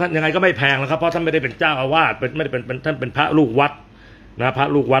พระท่านยังไงก็ไม่แพงนะครับเพราะท่านไม่ได้เป็นเจ้าอาวาสไม่ได้เป็นท่านเป็นพระลูกวัดนะพระ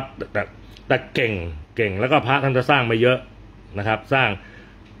ลูกวัดแต่เก่งแล้วก็พระท่านจะสร้างมาเยอะนะครับสร้าง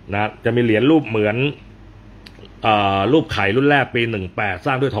นะจะมีเหรียญรูปเหมือนรูปไข่รุ่นแรกปี18ส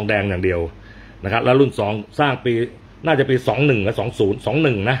ร้างด้วยทองแดงอย่างเดียวนะครับแล้วรุ่น2สร้างปีน่าจะปี21และ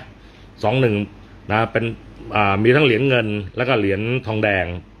21นะ21นะเป็นมีทั้งเหรียญเงินแล้วก็เหรียญทองแดง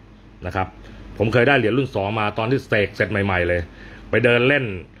นะครับผมเคยได้เหรียญรุ่น2มาตอนที่เสกเสร็จใหม่ๆเลยไปเดินเล่น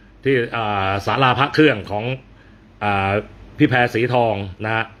ที่ศาลาพระเครื่องของพี่แพรสีทองน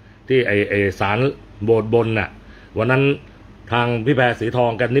ะฮะที่ไอศาลโบสถ์บนน่ะวันนั้นทางพี่แพรสีทอ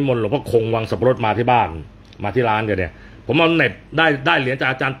งกันนิมนต์หลวงพ่อคงวังสับปะรดมาที่บ้านมาที่ร้านกันเนี่ยผมเอาเน็บได้เหรียญจาก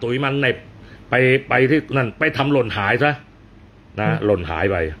อาจารย์ตุ๋ยมันเน็บไปที่นั่นไปทำหล่นหายซะนะหล่นหาย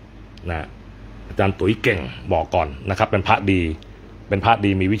ไปนะอาจารย์ตุ๋ยเก่งบอกก่อนนะครับเป็นพระ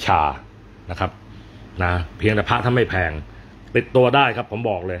ดีมีวิชานะครับนะเพียงแต่พระท่านไม่แพงติดตัวได้ครับผม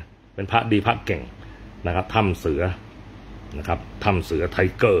บอกเลยเป็นพระดีพระเก่งนะครับถ้ำเสือนะครับถ้ำเสือไท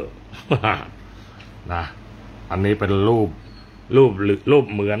เกอร์ นะอันนี้เป็นรูป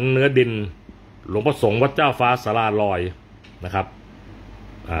เหมือนเนื้อดินหลวงพ่อสงฆ์วัดเจ้าฟ้าศาลาลอยนะครับ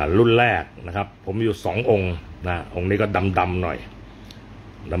รุ่นแรกนะครับผมมีอยู่2 องค์นะองค์นี้ก็ดำหน่อย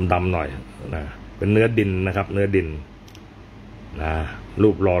ดำหน่อยนะเป็นเนื้อดินนะครับเนื้อดินนะรู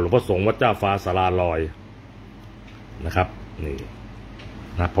ปหล่อหลวงพ่อสงฆ์วัดเจ้าฟ้าศาลาลอยนะครับนี่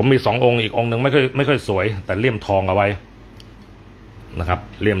นะผมมี2 องค์อีกองค์หนึ่งไม่ค่อยสวยแต่เลี่ยมทองเอาไว้นะครับ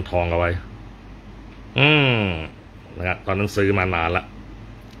เลี่ยมทองเอาไว้นะครับตอนนั้นซื้อมานานละ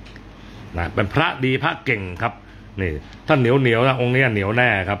นะเป็นพระดีพระเก่งครับนี่ท่านเหนียวนะองค์นี้เหนียวแน่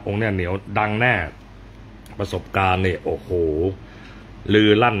ครับองค์นี้เหนียวดังแน่ประสบการณ์นี่โอ้โหลือ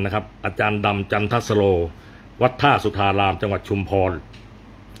ลั่นนะครับอาจารย์ดำจันทสโลวัดท่าสุธารามจังหวัดชุมพร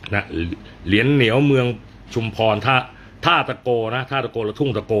นะเหรียญเหนียวเมืองชุมพรท่าตะโกนะท่าตะโกและทุ่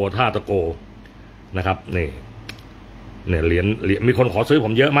งตะโกท่าตะโกนะครับนี่เนี่ยเหรียญมีคนขอซื้อผ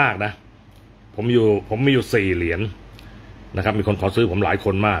มเยอะมากนะผมมีอยู่4 เหรียญนะครับมีคนขอซื้อผมหลายค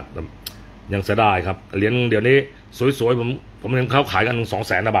นมากยังเสียดายครับเหรียญเดี๋ยวนี้สวยๆผมยังเขาขายกัน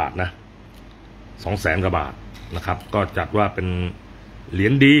200,000 บาทนะ200,000 กว่าบาทนะครับก็จัดว่าเป็นเหรีย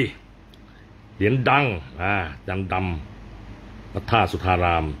ญดีเหรียญดังจันดำวัดท่าสุธาร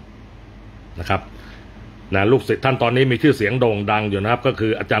ามนะครับนะลูกศิษย์ท่านตอนนี้มีชื่อเสียงโด่งดังอยู่นะครับก็คื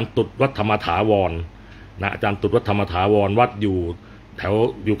ออาจารย์ตุดวัดธรรมถาวรนะอาจารย์ตุดวัดธรรมถาวรวัดอยู่แถว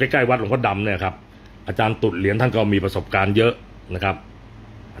อยู่ใกล้ๆวัดหลวงพ่อดำเนี่ยครับอาจารย์ตุดเหรียญท่านก็มีประสบการณ์เยอะนะครับ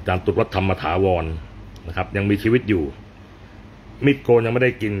อาจารย์ตุดวัดธรรมถาวรนะครับยังมีชีวิตอยู่มีดโกนยังไม่ไ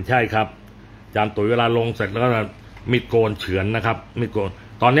ด้กินใช่ครับอาจารย์ตุยเวลาลงเสร็จแล้วก็มีดโกนเฉือนนะครับมีดโกน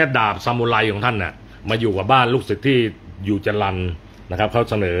ตอนนี้ดาบซามูไรของท่านน่ะมาอยู่กับบ้านลูกศิษย์ที่อยู่จรัญนะครับเขา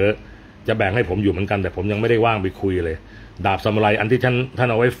เสนอจะแบ่งให้ผมอยู่เหมือนกันแต่ผมยังไม่ได้ว่างไปคุยเลยดาบซามูไรอันที่ท่าน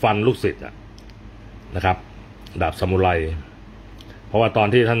เอาไว้ฟันลูกศิษย์นะครับดาบซามูไรเพราะว่าตอน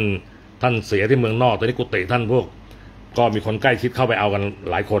ที่ท่านเสียที่เมืองนอกตอนนี้กุฏิท่านพวกก็มีคนใกล้ชิดเข้าไปเอากัน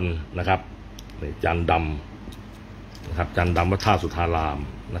หลายคนนะครับนี่จันดำนะครับจันดำวัดท่าสุธาราม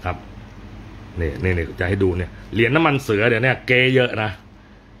นะครับนี่จะให้ดูเนี่ยเหรียญน้ำมันเสือเดี๋ยวนี้เกเยอะนะ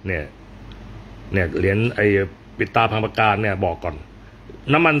เนี่ยเหรียญไอ้ปิดตาพังประการเนี่ยบอกก่อน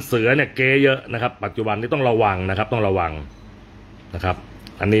น้ำมันเสือเนี่ยเกเยอะนะครับปัจจุบันนี้ต้องระวังนะครับต้องระวังนะครับ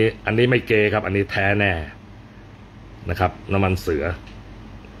อันนี้ไม่เกครับอันนี้แท้แน่นะครับน้ำมันเสือ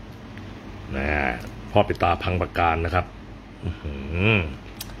นะพ่อปิดตาพังประการนะครับ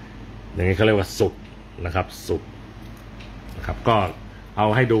อย่างนี้เขาเรียกว่าสุดนะครับสุดนะครับก็เอา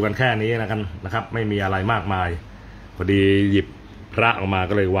ให้ดูกันแค่นี้นะครับไม่มีอะไรมากมายพอดีหยิบพระออกมา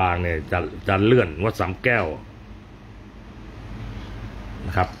ก็เลยวางเนี่ยจะเลื่อนวัดสามแก้วน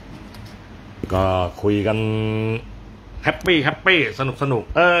ะครับก็คุยกันแฮปปี้สนุก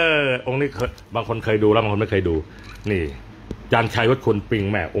องค์นี้บางคนเคยดูแล้วบางคนไม่เคยดูนี่จานชัยวัดคนปิง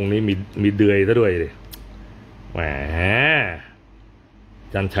แหมองค์นี้มีเดือยซะด้วยเลยแหม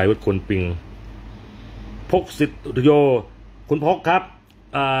จานชัยวัดคนปิงพกสิทธิโยคุณพกครับ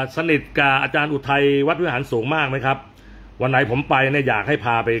สนิทกับอาจารย์อุทัยวัดวิหารสูงมากไหมครับวันไหนผมไปเนี่ยอยากให้พ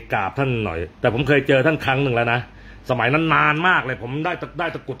าไปกราบท่านหน่อยแต่ผมเคยเจอท่านครั้งหนึ่งแล้วนะสมัยนั้นนานมากเลยผมได้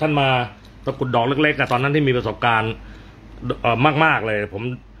ตะกุดท่านมาตะกุดดอกเล็กๆตอนนั้นที่มีประสบการณ์มากเลย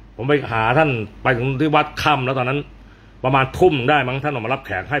ผมไปหาท่านไปถึงที่วัดค่ำแล้วตอนนั้นประมาณทุ่มได้มั้งท่านออกมารับแ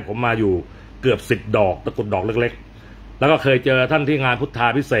ขกให้ผมมาอยู่เกือบ10 ดอกตะกุดดอกเล็กๆแล้วก็เคยเจอท่านที่งานพุทธา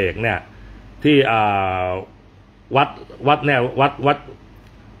ภิเษกเนี่ยที่วัดเนี่ยวัด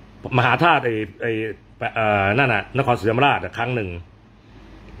มหาธาตุนั่นน่ะนครศรีธรรมราชครั้งหนึ่ง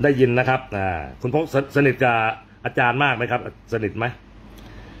ได้ยินนะครับคุณพกสนิทกับอาจารย์มากไหมครับสนิทไหม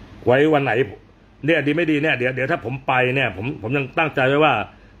ไว้วันไหนเนี่ยดีไม่ดีเนี่ยเดี๋ยวถ้าผมไปเนี่ยผมยังตั้งใจไว้ว่า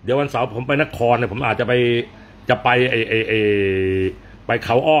เดี๋ยววันเสาร์ผมไปนครเนี่ยผมอาจจะไปไปเข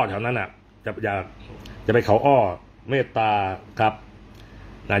าอ้อแถวนั้นน่ะจะไปเขาอ้อเมตตาครับ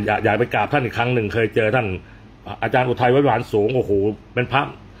อยากไปกราบท่านอีกครั้งหนึ่งเคยเจอท่านอาจารย์อุทัยวัดวิหารสูงโอ้โหเป็นพระ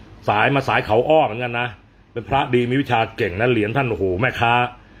สายเขาอ้อเหมือนกันนะเป็นพระดีมีวิชาเก่งนะเหรียญท่านโอ้โหแม่ค้า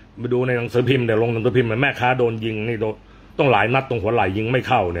ไปดูในหนังสือพิมพ์เดี๋ยวลงหนังสือพิมพ์แม่ค้าโดนยิงนี่ต้องหลายนัดตรงหัวไหล่ยิงไม่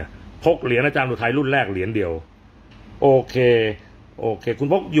เข้าเนี่ยพกเหรียญอาจารย์อุทัยรุ่นแรกเหรียญเดียวโอเคคุณ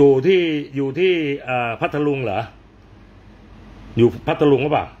พกอยู่ที่พัทลุงเหรออยู่พัทลุงหรื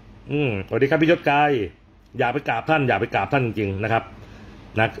อเปล่าสวัสดีครับพี่ยศกายอยากไปกราบท่านจริงๆนะครับ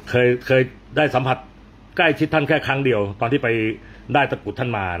นะเคยได้สัมผัสใกล้ชิดท่านแค่ครั้งเดียวตอนที่ไปได้ตะกุดท่าน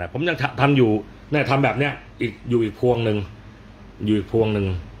มานะผมยังทำอยู่เนี่ยทำแบบเนี้ยอีกพวงหนึ่ง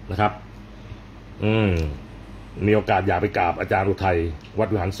นะครับมีโอกาสอยากไปกราบอาจารย์อุทัยวัด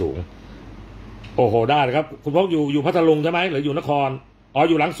วิหารสูงโอ้โหได้เลยครับคุณพกอยู่พัทลุงใช่ไหมหรืออยู่นคร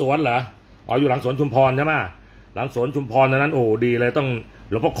อยู่หลังสวนเหรออยู่หลังสวนชุมพรใช่ไหม หลังสวนชุมพรนั้นโอ้ดีเลยต้อง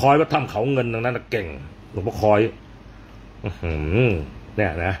หลวงพ่อคอยวัดถ้ำเขาเงินตรงนั้นเก่งหลวงพ่อคอยเนี่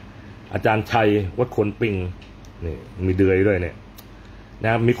ยนะอาจารย์ชัยวัดขวนปิงนี่มีเดือยด้วยเนี่ยน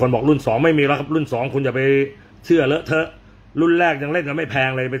ะมีคนบอกรุ่น2ไม่มีแล้วครับรุ่น2คุณอย่าไปเชื่อเลอะเทอะรุ่นแรกยังเล่นกันไม่แพง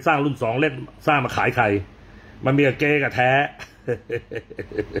เลยไปสร้างรุ่น2เล่นสร้างมาขายใครมันมีเกกับแท้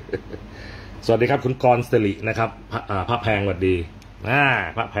สวัสดีครับคุณกรณ์สิรินะครับพระแพงสวัสดี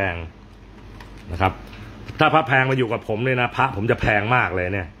พระแพงนะครับถ้าพระแพงมาอยู่กับผมเนี่ยนะพระผมจะแพงมากเลย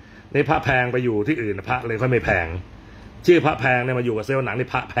เนี่ยนี่พระแพงไปอยู่ที่อื่นพระเลยค่อยไม่แพงชื่อพระแพงเนี่ยมาอยู่กับเซลล์หนังนี่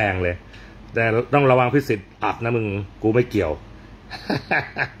พระแพงเลยแต่ต้องระวังพิสิทธิ์อับนะมึงกูไม่เกี่ยว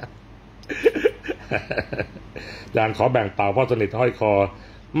อาจารย์ขอแบ่งเปล่าพ่อสนิทห้อยคอ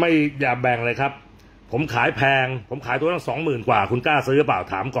ไม่อย่าแบ่งเลยครับผมขายแพงผมขายตัวตั้ง20,000 กว่าคุณกล้าซื้อเปล่า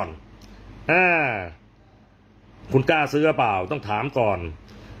ถามก่อนคุณกล้าซื้อเปล่าต้องถามก่อน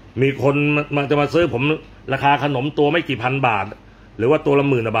มีคนมันจะมาซื้อผมราคาขนมตัวไม่กี่พันบาทหรือว่าตัวละ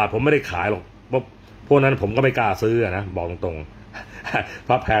10,000 บาทผมไม่ได้ขายหรอกพวกนั้นผมก็ไม่กล้าซื้อนะบอกตรงๆพ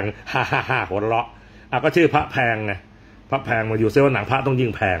ระแพงหัวเราะก็ชื่อพระแพงไงพระแพงมาอยู่เซลล์หนังพระต้องยิ่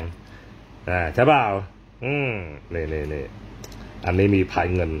งแพงใช่เปล่านี่อันนี้มีพาย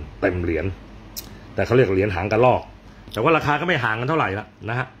เงินเต็มเหรียญแต่เขาเรียกเหรียญหางกระรอกแต่ว่าราคาก็ไม่ห่างกันเท่าไหร่ละ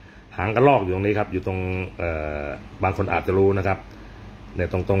นะฮะหางกระรอกอยู่ตรงนี้ครับอยู่ตรงบางคนอาจจะรู้นะครับเนี่ย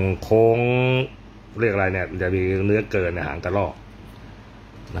ตรงโค้งเรียกอะไรเนี่ยจะมีเนื้อเกินในหางกระรอก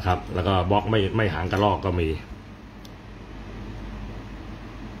นะครับแล้วก็บล็อกไม่หางกระรอกก็มี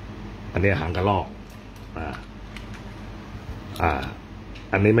อันนี้หางกระรอก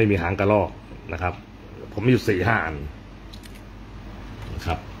อันนี้ไม่มีหางกระรอกนะครับผมมีอยู่4-5 อันนะค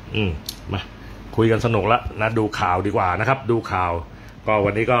รับมาคุยกันสนุกแล้วนะดูข่าวดีกว่านะครับดูข่าวก็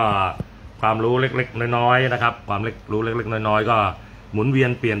วันนี้ก็ความรู้เล็กๆน้อยๆนะครับความรู้เล็กๆน้อยๆก็หมุนเวีย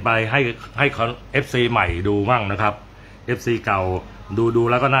นเปลี่ยนไปให้FC ใหม่ดูมั่งนะครับ FC เก่าดู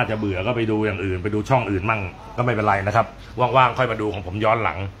แล้วก็น่าจะเบื่อก็ไปดูอย่างอื่นไปดูช่องอื่นมั่งก็ไม่เป็นไรนะครับว่างๆค่อยมาดูของผมย้อนห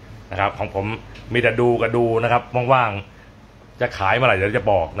ลังนะครับของผมมีแต่ดูกับดูนะครับว่างๆจะขายเมื่อไหร่เดี๋ยวจะ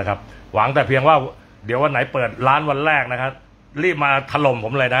บอกนะครับหวังแต่เพียงว่าเดี๋ยววันไหนเปิดร้านวันแรกนะครับรีบมาถล่มผ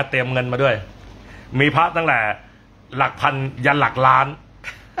มเลยนะเตรียมเงินมาด้วยมีพระตั้งแต่หลักพันยันหลักล้าน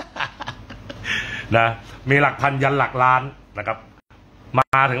นะมีหลักพันยันหลักล้านนะครับม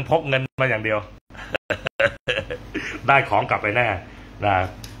าถึงพกเงินมาอย่างเดียว ได้ของกลับไปแน่นะ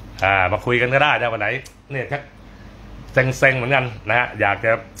มาคุยกันก็ได้นะวันไหนเนี่ยชักเซ็งๆเหมือนกันนะฮะอยากจ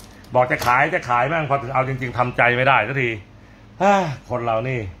ะบอกจะขายบ้างพอเอาจริงๆทำใจไม่ได้สักทีคนเรา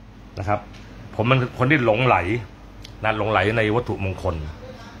นี่นะครับผมมันคนที่หลงไหลนะหลงไหลในวัตถุมงคล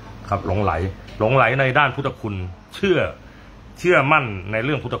ครับหลงไหลในด้านพุทธคุณเชื่อมั่นในเ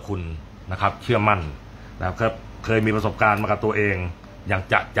รื่องพุทธคุณนะครับเชื่อมั่นนะครับเคยมีประสบการณ์มากับตัวเองอย่าง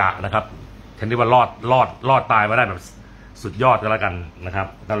จะนะครับเห็นที่ว่ารอดตายมาได้แบบสุดยอดก็แล้วกันนะครับ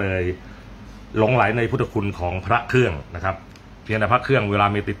ก็เลยหลงไหลในพุทธคุณของพระเครื่องนะครับเพียงแต่พระเครื่องเวลา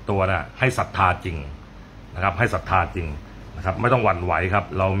มีติดตัวนะให้ศรัทธาจริงนะครับให้ศรัทธาจริงนะครับไม่ต้องหวั่นไหวครับ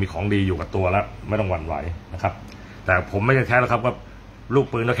เรามีของดีอยู่กับตัวแล้วไม่ต้องหวั่นไหวนะครับแต่ผมไม่ใช่แค่แล้วครับว่าลูก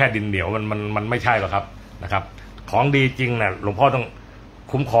ปืนก็แค่ดินเหนียวมันไม่ใช่หรอกครับนะครับของดีจริงเนี่ยหลวงพ่อต้อง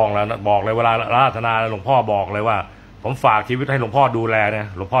คุ้มครองแล้วนะบอกเลยเวลาราธนาหลวงพ่อบอกเลยว่าผมฝากชีวิตให้หลวงพ่อดูแลเนี่ย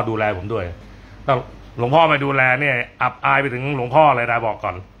หลวงพ่อดูแลผมด้วยถ้าหลวงพ่อไม่ดูแลเนี่ยอับอายไปถึงหลวงพ่อเลยนะบอกก่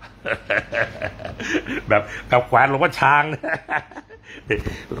อน แบบแขวนหลวงพ่อช้าง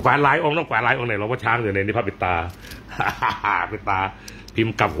แขวนหลายองค์ต้องแขวนหลายองค์เนี่ยหลวงพ่อช้างอยู่ในนี้พระปิดตา ปิดตาพิม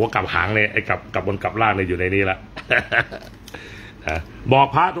พ์กับหัวกับหางเนี่ยไอ้กับบนกับล่างเนี่ยอยู่ในนี้ละ บอก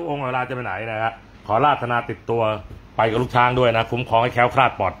พระทุกองค์เวลาจะไปไหนนะฮะขอราธนาติดตัวไปกับลูกช้างด้วยนะคุ้มครองให้แคล้วคลา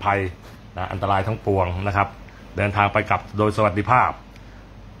ดปลอดภัยนะอันตรายทั้งปวงนะครับเดินทางไปกลับโดยสวัสดิภาพ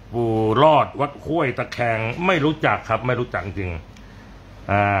ปู่รอดวัดห้วยตะแคงไม่รู้จักครับไม่รู้จักจริง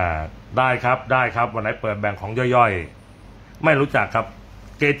ได้ครับวันไหนเปิดแบ่งของย่อยๆไม่รู้จักครับ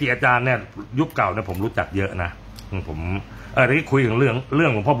เกจิอาจารย์เนี่ยยุคเก่าเนี่ยผมรู้จักเยอะนะผมที่คุยถึงเรื่อ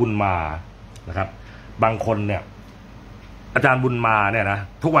งของพ่อบุญมานะครับบางคนเนี่ยอาจารย์บุญมาเนี่ยนะ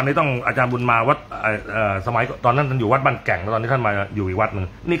ทุกวันนี้ต้องอาจารย์บุญมาวัดสมัยตอนนั้นท่านอยู่วัดบ้านแก่งตอนนี้ท่านมาอยู่อีกวัดหนึ่ง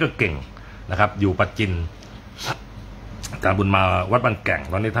นี่ก็เก่งนะครับอยู่ปัจจินอาจารย์บุญมาวัดบ้านแก่ง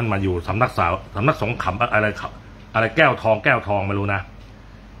ตอนนี้ท่านมาอยู่สำนักสงฆ์ขำอะไรแก้วทองไม่รู้นะ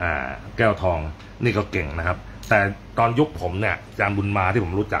แก้วทองนี่ก็เก่งนะครับแต่ตอนยุคผมเนี่ยอาจารย์บุญมาที่ผ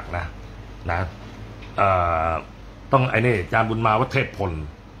มรู้จักนะต้องไอ้นี่อาจารย์บุญมาวัดเทพพล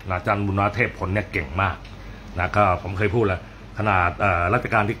นะอาจารย์บุญมาเทพพลเนี่ยเก่งมากนะก็ผมเคยพูดแล้วขนาดรัช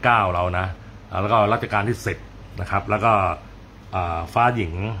กาลที่9เรานะแล้วก็รัชกาลที่10นะครับแล้วก็ฟ้าหญิ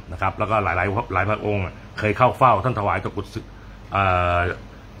งนะครับแล้วก็หลายพระองค์เคยเข้าเฝ้าท่านถวายตะกรุด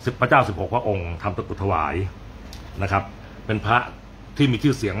พระเจ้า16 พระองค์ทำตะกรุดถวาย นะครับเป็นพระที่มี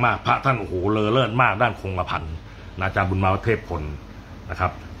ชื่อเสียงมากพระท่านโอ้โหเลอเลิศมากด้านคงกระพันอาจารย์บุญมาเทพพลนะครั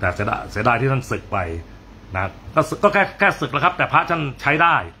บแต่เสียดายที่ท่านศึกไปนะก็แค่ศึกแล้วครับแต่พระท่านใช้ไ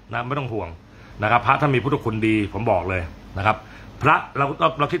ด้นะไม่ต้องห่วงนะครับพระท่านมีพุทธคุณดีผมบอกเลยนะครับพระ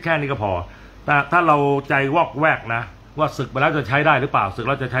เราคิดแค่นี้ก็พอแต่ถ้าเราใจวอกแวกนะว่าศึกไปแล้วจะใช้ได้หรือเปล่าศึกแ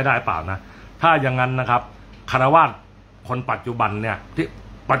ล้วจะใช้ได้เปล่านะถ้าอย่างนั้นนะครับคฤหัสถ์คนปัจจุบันเนี่ยที่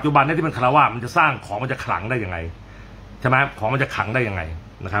ปัจจุบันเนี่ยที่เป็นคฤหัสถ์มันจะสร้างของมันจะขลังได้ยังไงใช่ไหมของมันจะขลังได้ยังไง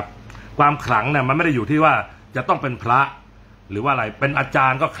นะครับความขลังเนี่ยมันไม่ได้อยู่ที่ว่าจะต้องเป็นพระหรือว่าอะไรเป็นอาจา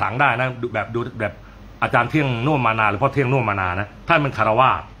รย์ก็ขลังได้นะแบบอาจารย์เที่ยงน่วมมานาหรือพ่อเที่ยงน่วมมานานะท่านเป็นคฤ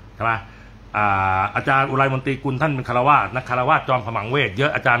หัสถ์ใช่ไหมอาจารย์อุไรมนตรีกุลท่านเป็นคฤหัสถ์นักคฤหัสถ์จอมขมังเวทเยอ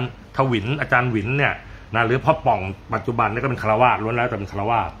ะอาจารย์ทวินอาจารย์หวินเนี่ยนะหรือพ่อป่องปัจจุบันนี่ก็เป็นคฤหัสถ์ล้วนแล้วแต่เป็นคฤ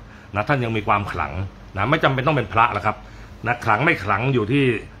หัสถ์นะท่านยังมีความขลังนะไม่จำเป็นต้องเป็นพระหรอกครับนะขลังไม่ขลังอยู่ที่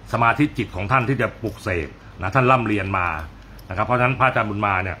สมาธิจิตของท่านที่จะปลุกเสกนะท่านร่ำเรียนมานะครับเพราะฉะนั้นพระอาจารย์บุญม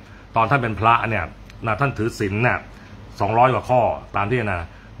าเนี่ยตอนท่านเป็นพระเนี่ยนะท่านถือศีลเนี่ย200 กว่าข้อตามที่นะ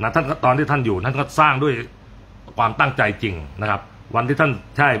ท่านตอนที่ท่านอยู่ท่านก็สร้างด้วยความตั้งใจจริงนะครับวันที่ท่าน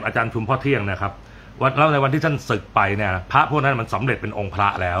ใช่อาจารย์ชุมพ่อเที่ยงนะครับแล้วในวันที่ท่านศึกไปเนี่ยพระพวกนั้นมันสำเร็จเป็นองค์พระ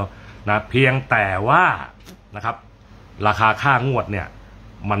แล้วนะเพียงแต่ว่านะครับราคาค่างวดเนี่ย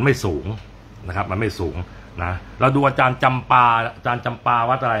มันไม่สูงนะครับมันไม่สูงนะเราดูอาจารย์จำปา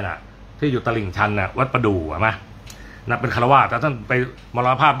วัดอะไรนะที่อยู่ตลิ่งชันน่ะวัดประดู่ใช่ไหมนะเป็นคฤหัสถ์แต่ท่านไปมร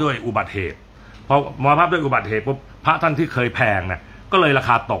ณภาพด้วยอุบัติเหตุพอมรณภาพด้วยอุบัติเหตุปุ๊บพระท่านที่เคยแพงเนี่ยก็เลยราค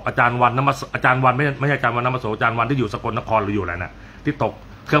าตกอาจารย์วันอาจารย์วันไม่ใช่อาจารย์วันนมัสโสอาจารย์วันที่อยู่สกลนครหรืออยู่อะไรนะที่ตก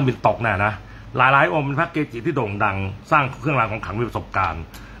เครื่องบินตกน่ะนะหลายองค์เป็นพระเกจิที่โด่งดังสร้างเครื่องรางของขลังมีประสบการณ์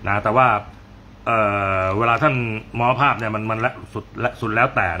นะแต่ว่าเวลาท่านมรณภาพเนี่ยมันสุดแล้ว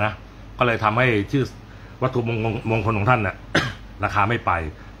แต่นะก็เลยทำให้ชื่อวัตถุมงคลของท่านเนี่ย ราคาไม่ไป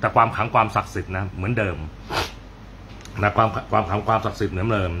แต่ความขลังความศักดิ์สิทธิ์นะเหมือนเดิมนะความขลังความศักดิ์สิทธิ์เหมือน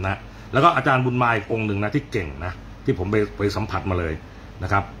เดิมนะแล้วก็อาจารย์บุญมาอีกองค์หนึ่งนะที่เก่งนะที่ผมไปสัมผัสมาเลยน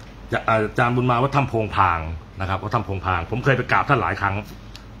ะครับอาจารย์บุญมาวัดถ้ำโพงพางนะครับวัดถ้ำโพงพางผมเคยไปกราบท่านหลายครั้ง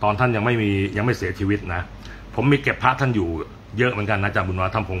ตอนท่านยังไม่เสียชีวิตนะผมมีเก็บพระท่านอยู่เยอะเหมือนกันนะอาจารย์บุญมา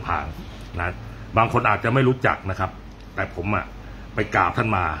ถ้ำโพงพางนะบางคนอาจจะไม่รู้จักนะครับแต่ผมไปกราบท่าน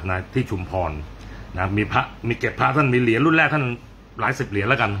มานะที่ชุมพรนะมีเก็บพระท่านมีเหรียญรุ่นแรกท่านหลายสิบเหรียญ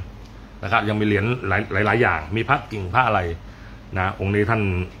แล้วกันนะครับยังมีเหรียญหลายอย่างมีพระกิ่งพระอะไรนะองค์นี้ท่าน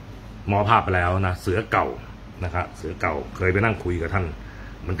มรณภาพไปแล้วนะเสือเก่านะครับเสือเก่าเคยไปนั่งคุยกับท่าน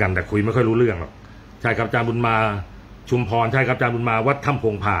เหมือนกันแต่คุยไม่ค่อยรู้เรื่องหรอกใช่ครับอาจารย์บุญมาชุมพรใช่ครับอาจารย์บุญมาวัดถ้ำโพ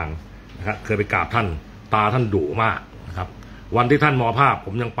งพางนะครับเคยไปกราบท่านตาท่านดุมากนะครับวันที่ท่านมรณภาพผ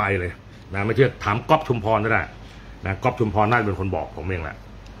มยังไปเลยนะไม่เชื่อถามก๊อฟชุมพรก็ได้นะก๊อฟชุมพรน่าจะเป็นคนบอกผมเองแหละ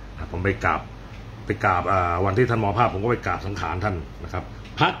ผมไปกราบวันที่ท่านมรณภาพผมก็ไปกราบสังขารท่านนะครับ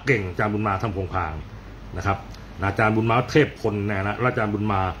พระเก่งอาจารย์บุญมาถ้ำโพงพางนะครับอาจารย์บุญมาเทพพลนะอาจารย์บุญ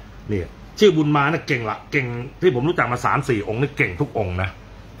มาเนี่ยชื่อบุญมาเนี่ยเก่งละเก่งที่ผมรู้จักมา3-4 องค์นี่เก่งทุกองค์นะ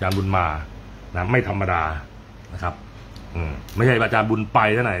อาจารย์บุญมานะไม่ธรรมดานะครับไม่ใช่อาจารย์บุญไป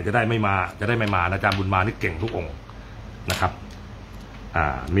ที่ไหนจะได้ไม่มาอาจารย์บุญมานี่เก่งทุกองค์นะครับ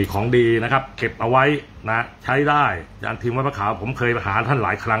มีของดีนะครับเก็บเอาไว้นะใช้ได้อาจารย์ทิมวัดพระขาวผมเคยหาท่านหล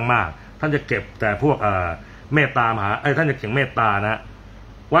ายครั้งมากท่านจะเก็บแต่พวกเมตตามหาท่านจะเก่งเมตตานะ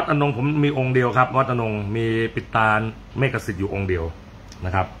วัดอนงผมมีองค์เดียวครับวัดอนงมีปิดตาเมฆสิทธิ์อยู่องค์เดียวน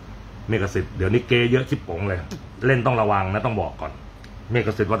ะครับเมฆสิทธิ์เดี๋ยวนี้เกเยอะชิบป๋งเลยเล่นต้องระวังนะต้องบอกก่อนเมฆ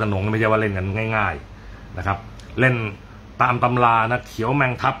สิทธิ์วัดอนงไม่ใช่ว่าเล่นกันง่ายๆนะครับเล่นตามตำรานะเขียวแม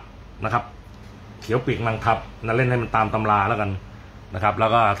งทับนะครับเขียวปีกแมงทับนะเล่นให้มันตามตำราแล้วกันนะครับแล้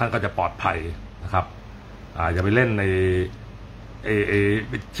วก็ท่านก็จะปลอดภัยนะครับอย่าไปเล่นใน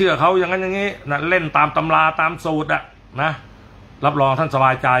เชื่อเขาอย่างนั้นอย่างนี้นะเล่นตามตำราตามสูตรนะรับรองท่านสบ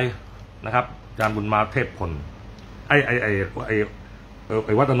ายใจนะครับอาจารย์บุญมาเทพพล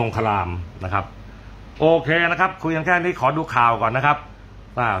วัดอนงครามนะครับโอเคนะครับคุยกันแค่นี้ขอดูข่าวก่อนนะครับ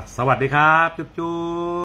สวัสดีครับจุ๊บ